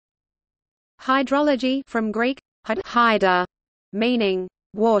Hydrology from Greek hydra, meaning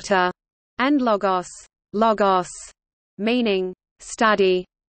water, and logos, meaning study,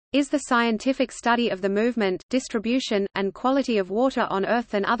 is the scientific study of the movement, distribution, and quality of water on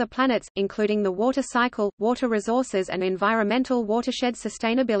Earth and other planets, including the water cycle, water resources and environmental watershed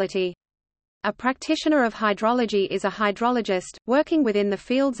sustainability. A practitioner of hydrology is a hydrologist, working within the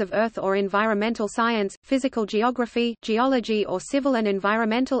fields of earth or environmental science, physical geography, geology or civil and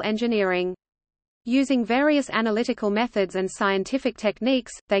environmental engineering. Using various analytical methods and scientific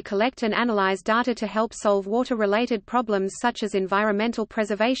techniques, they collect and analyze data to help solve water-related problems such as environmental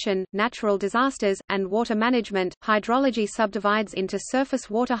preservation, natural disasters, and water management. Hydrology subdivides into surface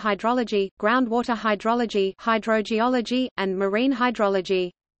water hydrology, groundwater hydrology, hydrogeology, and marine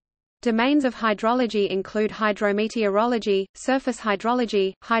hydrology. Domains of hydrology include hydrometeorology, surface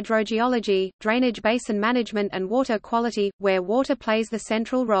hydrology, hydrogeology, drainage basin management and water quality, where water plays the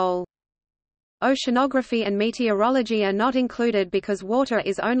central role. Oceanography and meteorology are not included because water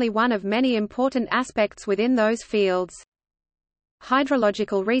is only one of many important aspects within those fields.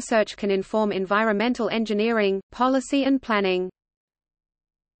 Hydrological research can inform environmental engineering, policy and planning.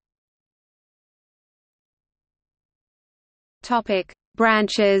 Topic: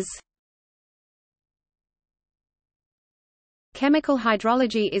 Branches. Chemical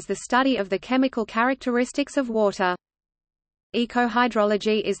hydrology is the study of the chemical characteristics of water.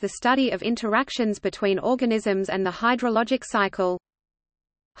 Ecohydrology is the study of interactions between organisms and the hydrologic cycle.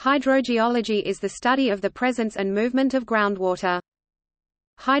 Hydrogeology is the study of the presence and movement of groundwater.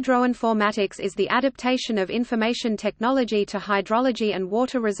 Hydroinformatics is the adaptation of information technology to hydrology and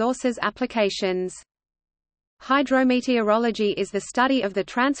water resources applications. Hydrometeorology is the study of the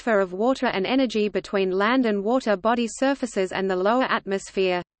transfer of water and energy between land and water body surfaces and the lower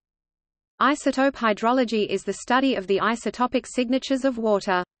atmosphere. Isotope hydrology is the study of the isotopic signatures of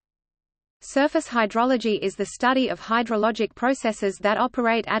water. Surface hydrology is the study of hydrologic processes that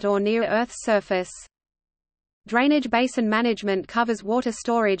operate at or near Earth's surface. Drainage basin management covers water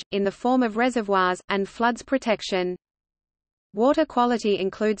storage, in the form of reservoirs, and floods protection. Water quality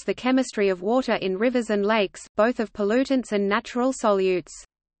includes the chemistry of water in rivers and lakes, both of pollutants and natural solutes.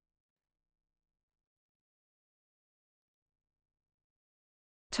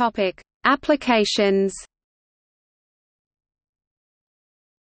 Topic: Applications.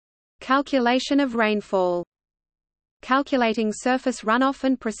 Calculation of rainfall. Calculating surface runoff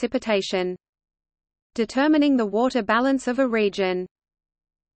and precipitation. Determining the water balance of a region.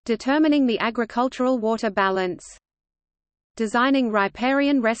 Determining the agricultural water balance. Designing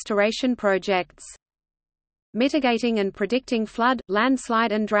riparian restoration projects. Mitigating and predicting flood,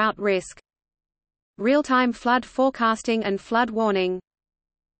 landslide and drought risk. Real-time flood forecasting and flood warning.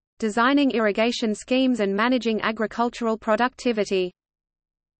 Designing irrigation schemes and managing agricultural productivity.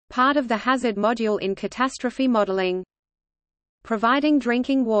 Part of the hazard module in catastrophe modeling. Providing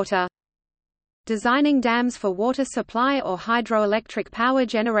drinking water. Designing dams for water supply or hydroelectric power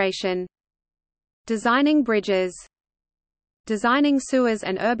generation. Designing bridges. Designing sewers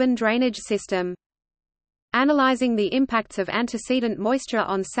and urban drainage system. Analyzing the impacts of antecedent moisture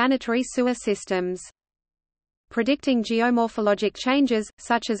on sanitary sewer systems. Predicting geomorphologic changes,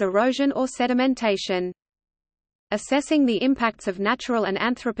 such as erosion or sedimentation. Assessing the impacts of natural and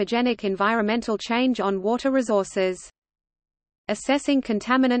anthropogenic environmental change on water resources. Assessing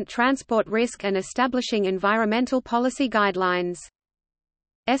contaminant transport risk and establishing environmental policy guidelines.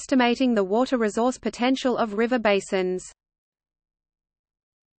 Estimating the water resource potential of river basins.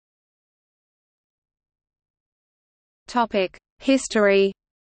 History.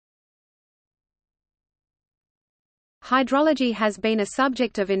 Hydrology has been a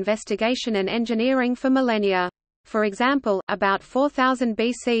subject of investigation and engineering for millennia. For example, about 4000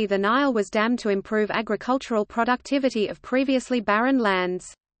 BC the Nile was dammed to improve agricultural productivity of previously barren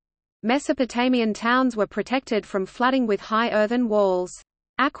lands. Mesopotamian towns were protected from flooding with high earthen walls.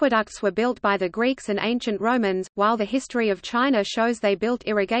 Aqueducts were built by the Greeks and ancient Romans, while the history of China shows they built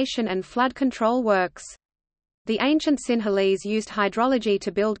irrigation and flood control works. The ancient Sinhalese used hydrology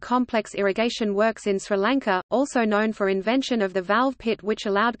to build complex irrigation works in Sri Lanka, also known for invention of the valve pit which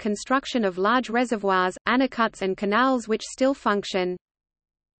allowed construction of large reservoirs, anacuts and canals which still function.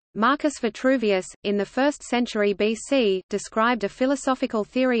 Marcus Vitruvius, in the 1st century BC, described a philosophical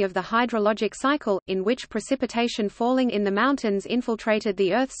theory of the hydrologic cycle, in which precipitation falling in the mountains infiltrated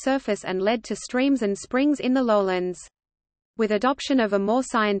the Earth's surface and led to streams and springs in the lowlands. With adoption of a more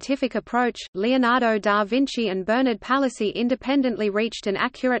scientific approach, Leonardo da Vinci and Bernard Palissy independently reached an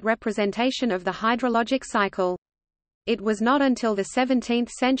accurate representation of the hydrologic cycle. It was not until the 17th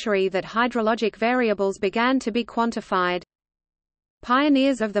century that hydrologic variables began to be quantified.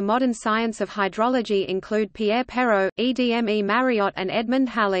 Pioneers of the modern science of hydrology include Pierre Perrot, Edme Marriott and Edmund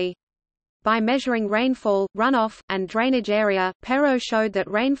Halley. By measuring rainfall, runoff, and drainage area, Perrot showed that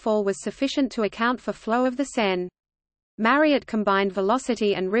rainfall was sufficient to account for flow of the Seine. Marriott combined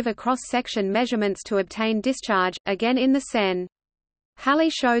velocity and river cross-section measurements to obtain discharge, again in the Seine.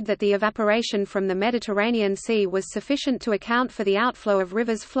 Halley showed that the evaporation from the Mediterranean Sea was sufficient to account for the outflow of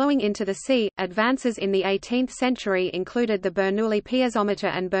rivers flowing into the sea. Advances in the 18th century included the Bernoulli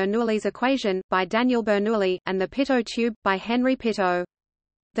piezometer and Bernoulli's equation, by Daniel Bernoulli, and the Pitot tube, by Henry Pitot.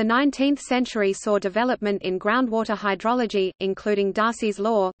 The 19th century saw development in groundwater hydrology, including Darcy's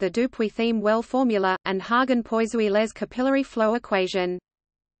law, the Dupuy-Thiem well formula, and Hagen-Poiseuille's capillary flow equation.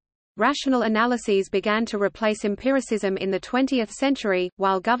 Rational analyses began to replace empiricism in the 20th century,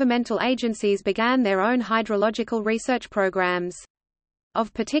 while governmental agencies began their own hydrological research programs.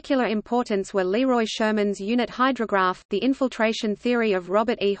 Of particular importance were Leroy Sherman's unit hydrograph, the infiltration theory of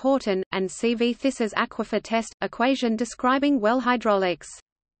Robert E. Horton, and C. V. Thysse's aquifer test, equation describing well hydraulics.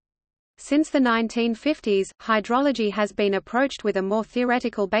 Since the 1950s, hydrology has been approached with a more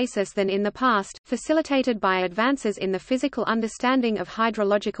theoretical basis than in the past, facilitated by advances in the physical understanding of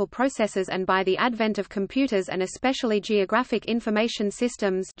hydrological processes and by the advent of computers and especially Geographic Information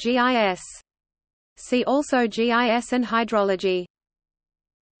Systems (GIS). See also GIS and hydrology.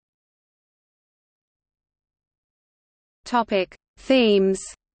 Topic: Themes.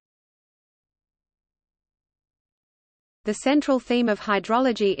 The central theme of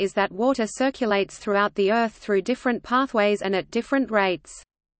hydrology is that water circulates throughout the Earth through different pathways and at different rates.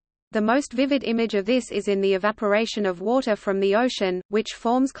 The most vivid image of this is in the evaporation of water from the ocean, which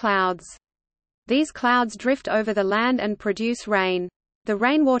forms clouds. These clouds drift over the land and produce rain. The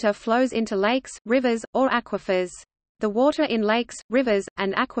rainwater flows into lakes, rivers, or aquifers. The water in lakes, rivers,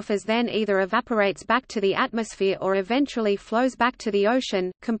 and aquifers then either evaporates back to the atmosphere or eventually flows back to the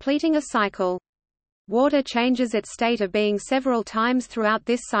ocean, completing a cycle. Water changes its state of being several times throughout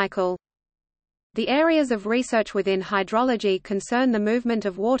this cycle. The areas of research within hydrology concern the movement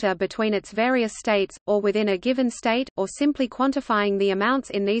of water between its various states, or within a given state, or simply quantifying the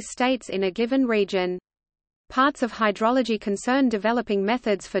amounts in these states in a given region. Parts of hydrology concern developing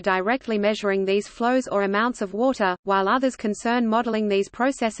methods for directly measuring these flows or amounts of water, while others concern modeling these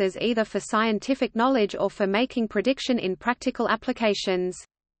processes either for scientific knowledge or for making prediction in practical applications.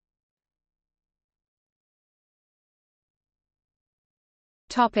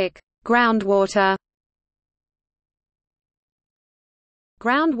 Groundwater.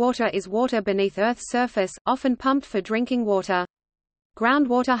 Groundwater is water beneath Earth's surface, often pumped for drinking water.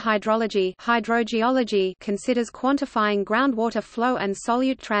 Groundwater hydrogeology considers quantifying groundwater flow and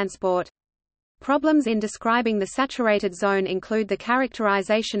solute transport. Problems in describing the saturated zone include the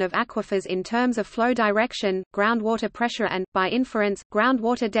characterization of aquifers in terms of flow direction, groundwater pressure and, by inference,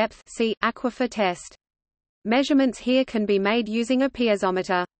 groundwater depth. See aquifer test. Measurements here can be made using a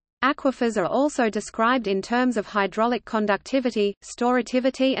piezometer. Aquifers are also described in terms of hydraulic conductivity,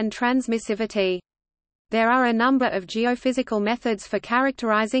 storativity and transmissivity. There are a number of geophysical methods for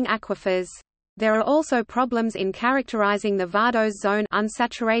characterizing aquifers. There are also problems in characterizing the Vardose zone,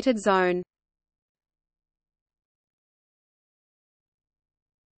 unsaturated zone.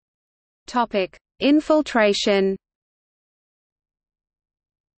 Topic: Infiltration.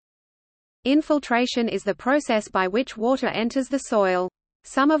 Infiltration is the process by which water enters the soil.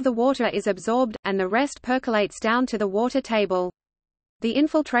 Some of the water is absorbed, and the rest percolates down to the water table. The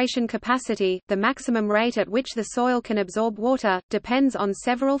infiltration capacity, the maximum rate at which the soil can absorb water, depends on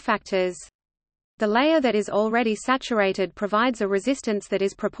several factors. The layer that is already saturated provides a resistance that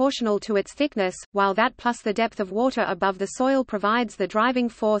is proportional to its thickness, while that plus the depth of water above the soil provides the driving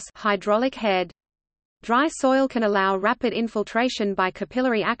force, hydraulic head. Dry soil can allow rapid infiltration by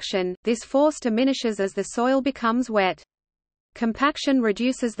capillary action. This force diminishes as the soil becomes wet. Compaction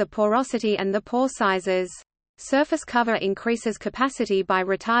reduces the porosity and the pore sizes. Surface cover increases capacity by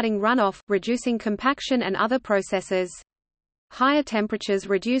retarding runoff, reducing compaction and other processes. Higher temperatures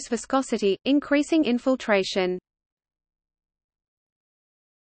reduce viscosity, increasing infiltration.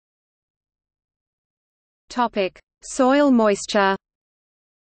 Topic: Soil moisture.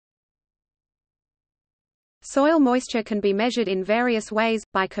 Soil moisture can be measured in various ways,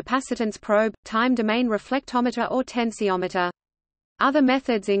 by capacitance probe, time domain reflectometer or tensiometer. Other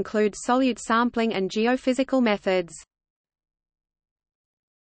methods include solute sampling and geophysical methods.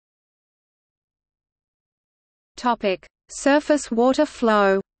 Surface water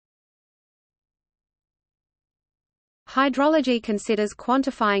flow. Hydrology considers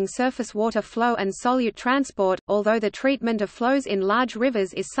quantifying surface water flow and solute transport, although the treatment of flows in large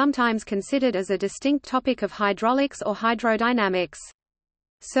rivers is sometimes considered as a distinct topic of hydraulics or hydrodynamics.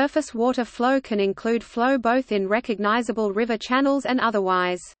 Surface water flow can include flow both in recognizable river channels and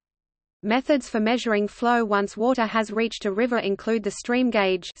otherwise. Methods for measuring flow once water has reached a river include the stream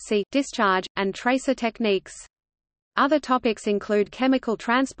gauge, see discharge, and tracer techniques. Other topics include chemical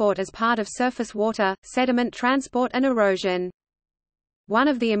transport as part of surface water, sediment transport and erosion. One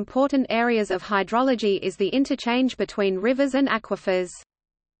of the important areas of hydrology is the interchange between rivers and aquifers.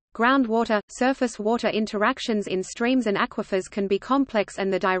 Groundwater, surface water interactions in streams and aquifers can be complex,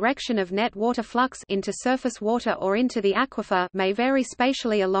 and the direction of net water flux into surface water or into the aquifer may vary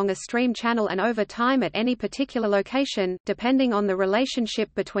spatially along a stream channel and over time at any particular location, depending on the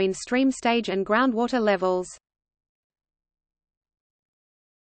relationship between stream stage and groundwater levels.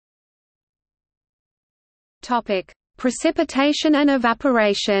 Topic: Precipitation and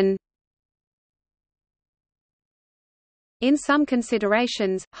evaporation. In some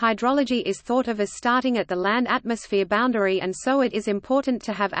considerations, hydrology is thought of as starting at the land-atmosphere boundary, and so it is important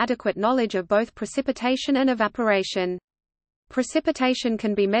to have adequate knowledge of both precipitation and evaporation. Precipitation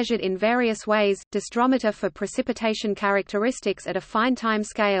can be measured in various ways: disdrometer for precipitation characteristics at a fine time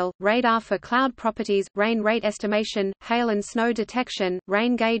scale, radar for cloud properties, rain rate estimation, hail and snow detection,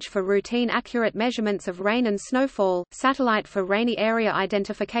 rain gauge for routine accurate measurements of rain and snowfall, satellite for rainy area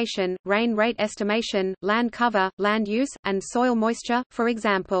identification, rain rate estimation, land cover, land use, and soil moisture, for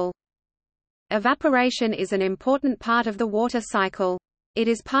example. Evaporation is an important part of the water cycle. It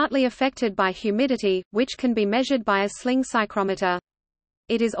is partly affected by humidity, which can be measured by a sling psychrometer.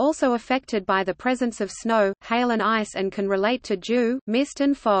 It is also affected by the presence of snow, hail and ice, and can relate to dew, mist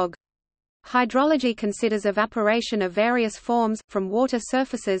and fog. Hydrology considers evaporation of various forms, from water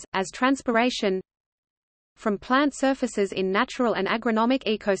surfaces, as transpiration, from plant surfaces in natural and agronomic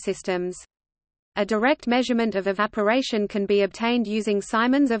ecosystems. A direct measurement of evaporation can be obtained using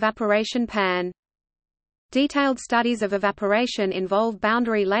Simon's evaporation pan. Detailed studies of evaporation involve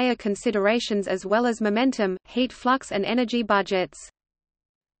boundary layer considerations as well as momentum, heat flux and energy budgets.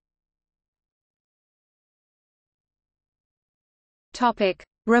 Topic: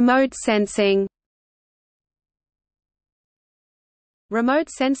 Remote sensing. Remote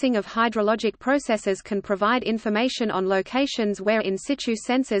sensing of hydrologic processes can provide information on locations where in situ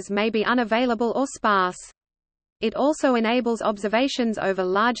sensors may be unavailable or sparse. It also enables observations over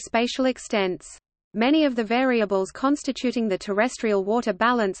large spatial extents. Many of the variables constituting the terrestrial water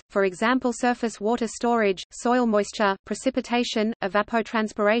balance, for example surface water storage, soil moisture, precipitation,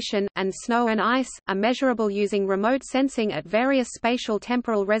 evapotranspiration, and snow and ice, are measurable using remote sensing at various spatial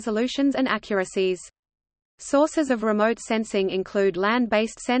temporal resolutions and accuracies. Sources of remote sensing include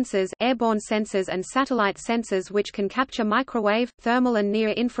land-based sensors, airborne sensors and satellite sensors which can capture microwave, thermal and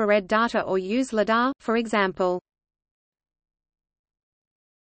near-infrared data or use LiDAR, for example.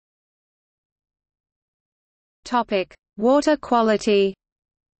 Water quality.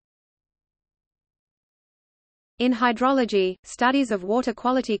 In hydrology, studies of water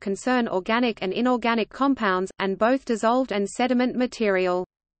quality concern organic and inorganic compounds, and both dissolved and sediment material.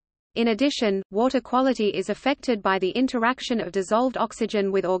 In addition, water quality is affected by the interaction of dissolved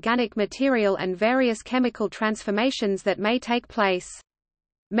oxygen with organic material and various chemical transformations that may take place.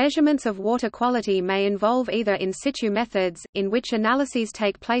 Measurements of water quality may involve either in situ methods, in which analyses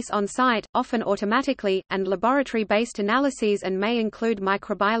take place on-site, often automatically, and laboratory-based analyses, and may include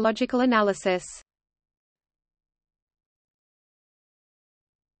microbiological analysis.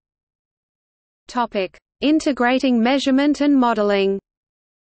 Integrating measurement and modeling.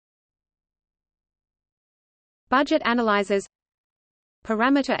 Budget analyzers,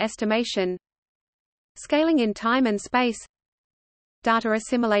 parameter estimation, scaling in time and space, data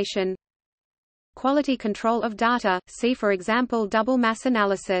assimilation, quality control of data, see for example double mass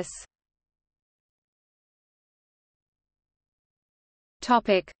analysis.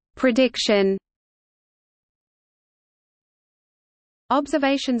 Prediction.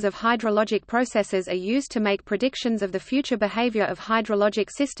 Observations of hydrologic processes are used to make predictions of the future behavior of hydrologic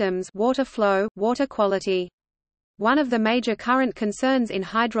systems, water flow, water quality. One of the major current concerns in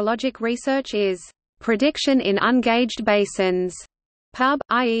hydrologic research is prediction in ungauged basins, PUB,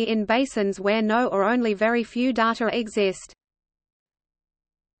 i.e. in basins where no or only very few data exist.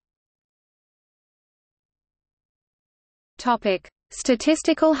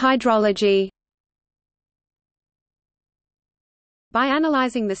 Statistical hydrology. By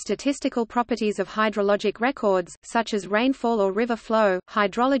analyzing the statistical properties of hydrologic records, such as rainfall or river flow,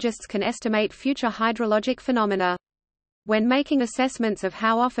 hydrologists can estimate future hydrologic phenomena. When making assessments of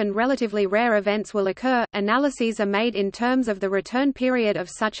how often relatively rare events will occur, analyses are made in terms of the return period of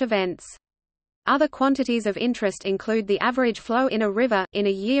such events. Other quantities of interest include the average flow in a river, in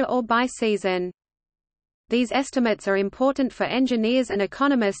a year or by season. These estimates are important for engineers and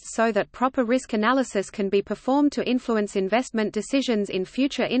economists so that proper risk analysis can be performed to influence investment decisions in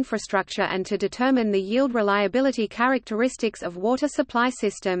future infrastructure and to determine the yield reliability characteristics of water supply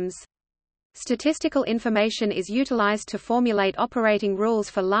systems. Statistical information is utilized to formulate operating rules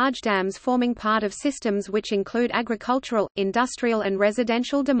for large dams forming part of systems which include agricultural, industrial and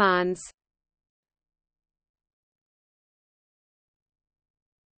residential demands.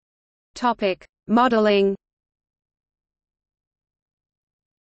 Topic: Modeling.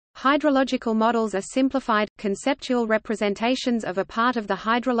 Hydrological models are simplified, conceptual representations of a part of the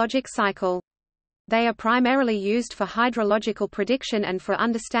hydrologic cycle. They are primarily used for hydrological prediction and for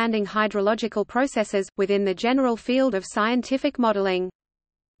understanding hydrological processes, within the general field of scientific modeling.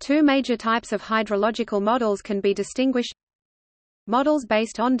 Two major types of hydrological models can be distinguished. Models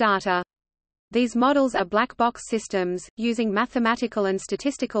based on data. These models are black box systems, using mathematical and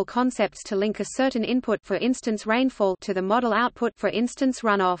statistical concepts to link a certain input, for instance rainfall, to the model output, for instance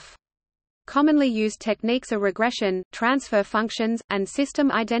runoff. Commonly used techniques are regression, transfer functions, and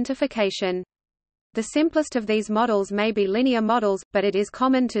system identification. The simplest of these models may be linear models, but it is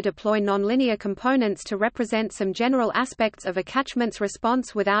common to deploy nonlinear components to represent some general aspects of a catchment's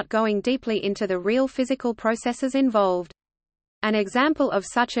response without going deeply into the real physical processes involved. An example of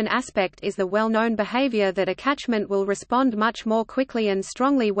such an aspect is the well-known behavior that a catchment will respond much more quickly and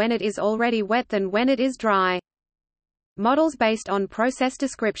strongly when it is already wet than when it is dry. Models based on process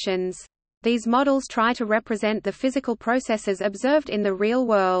descriptions. These models try to represent the physical processes observed in the real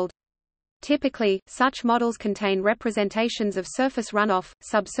world. Typically, such models contain representations of surface runoff,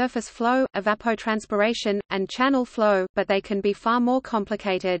 subsurface flow, evapotranspiration, and channel flow, but they can be far more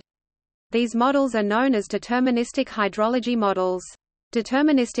complicated. These models are known as deterministic hydrology models.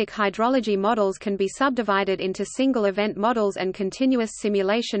 Deterministic hydrology models can be subdivided into single event models and continuous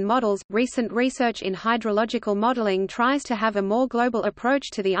simulation models. Recent research in hydrological modeling tries to have a more global approach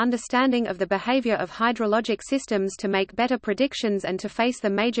to the understanding of the behavior of hydrologic systems to make better predictions and to face the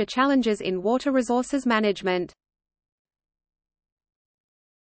major challenges in water resources management.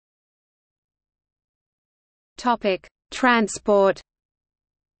 Topic: Transport.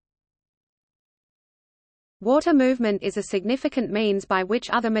 Water movement is a significant means by which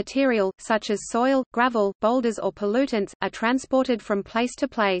other material, such as soil, gravel, boulders or pollutants, are transported from place to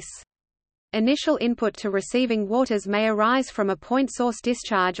place. Initial input to receiving waters may arise from a point source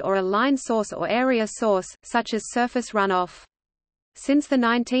discharge or a line source or area source, such as surface runoff. Since the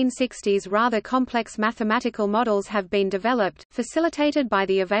 1960s, rather complex mathematical models have been developed, facilitated by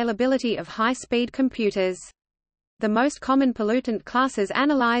the availability of high-speed computers. The most common pollutant classes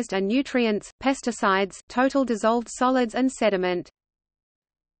analyzed are nutrients, pesticides, total dissolved solids and sediment.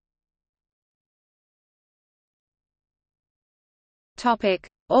 Topic: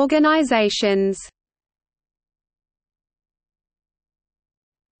 Organizations.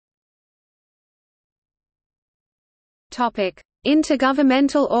 Topic: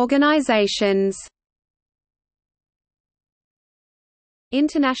 Intergovernmental organizations.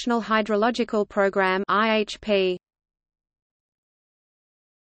 International Hydrological Program (IHP).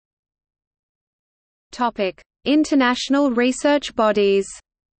 Topic: International research bodies.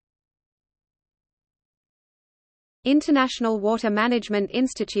 International Water Management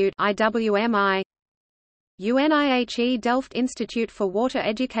Institute (IWMI), UNIHE Delft Institute for Water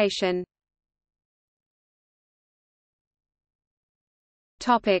Education.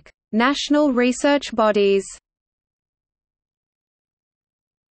 Topic: National research bodies.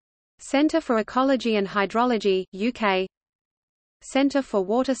 Centre for Ecology and Hydrology, UK. Centre for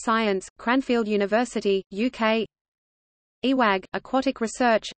Water Science, Cranfield University, UK. EWAG, Aquatic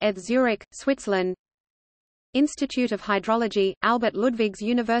Research, ETH Zurich, Switzerland. Institute of Hydrology, Albert Ludwigs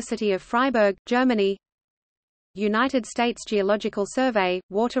University of Freiburg, Germany. United States Geological Survey,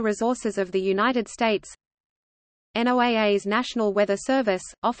 Water Resources of the United States. NOAA's National Weather Service,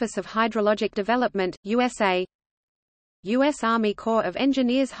 Office of Hydrologic Development, USA. U.S. Army Corps of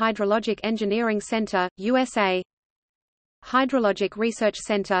Engineers Hydrologic Engineering Center, USA. Hydrologic Research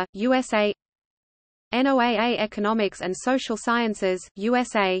Center, USA. NOAA Economics and Social Sciences,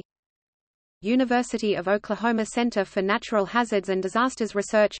 USA. University of Oklahoma Center for Natural Hazards and Disasters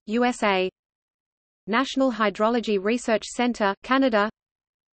Research, USA. National Hydrology Research Center, Canada.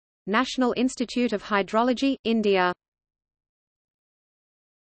 National Institute of Hydrology, India.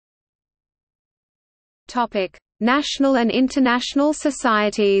 Topic: National and international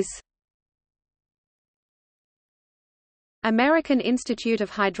societies. American Institute of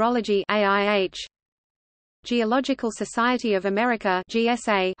Hydrology (AIH), Geological Society of America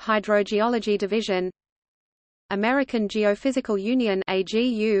 (GSA) Hydrogeology Division, American Geophysical Union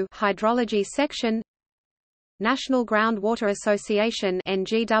 (AGU) Hydrology Section, National Groundwater Association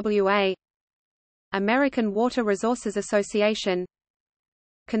 (NGWA), American Water Resources Association,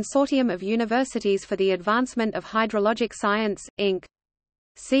 Consortium of Universities for the Advancement of Hydrologic Science, Inc.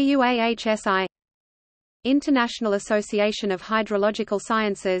 CUAHSI, International Association of Hydrological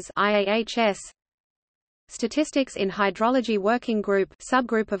Sciences (IAHS), Statistics in Hydrology Working Group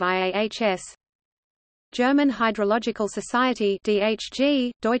subgroup of IAHS, German Hydrological Society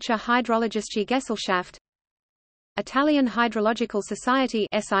 (DHG), Deutsche Hydrologische Gesellschaft, Italian Hydrological Society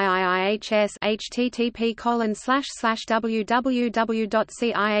SIIHS,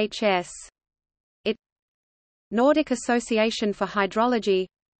 http://www.cihs.it, Nordic Association for Hydrology,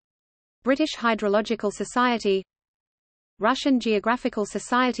 British Hydrological Society, Russian Geographical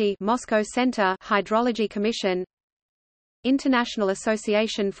Society Moscow Center Hydrology Commission, International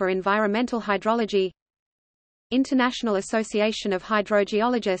Association for Environmental Hydrology, International Association of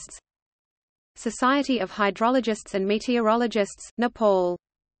Hydrogeologists, Society of Hydrologists and Meteorologists, Nepal.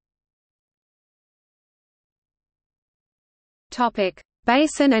 Topic: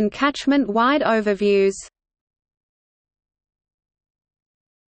 Basin and catchment-wide overviews.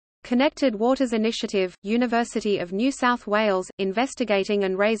 Connected Waters Initiative, University of New South Wales, investigating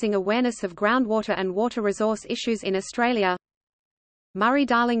and raising awareness of groundwater and water resource issues in Australia.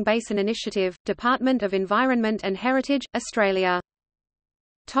 Murray-Darling Basin Initiative, Department of Environment and Heritage, Australia.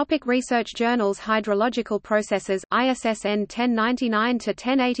 Topic: Research journals. Hydrological Processes, ISSN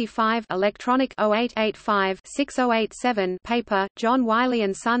 1099-1085, electronic 0885-6087, paper, John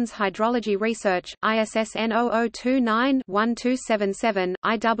Wiley & Sons. Hydrology Research, ISSN 0029-1277,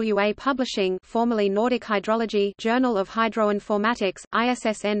 IWA Publishing, formerly Nordic Hydrology, Journal of Hydroinformatics,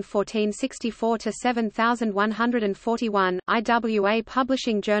 ISSN 1464-7141, IWA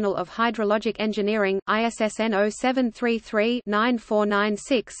Publishing, Journal of Hydrologic Engineering, ISSN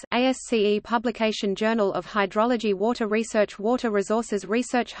 0733-9496. ASCE Publication, Journal of Hydrology. Water Research, Water Resources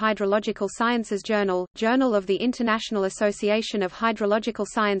Research. Hydrological Sciences Journal, Journal of the International Association of Hydrological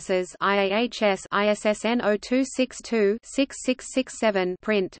Sciences IAHS, ISSN 0262-6667,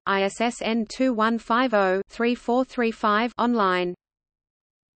 print, ISSN 2150-3435, online.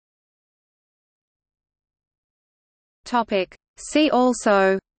 See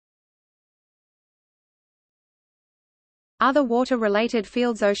also: Other water-related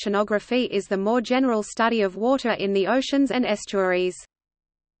fields. Oceanography is the more general study of water in the oceans and estuaries.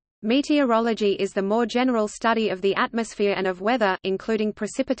 Meteorology is the more general study of the atmosphere and of weather, including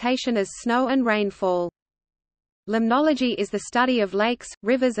precipitation as snow and rainfall. Limnology is the study of lakes,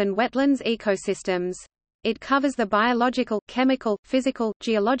 rivers and wetlands ecosystems. It covers the biological, chemical, physical,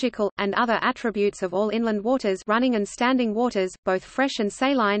 geological, and other attributes of all inland waters, running and standing waters, both fresh and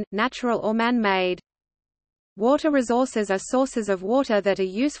saline, natural or man-made. Water resources are sources of water that are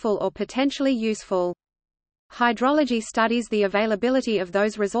useful or potentially useful. Hydrology studies the availability of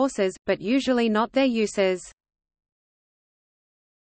those resources, but usually not their uses.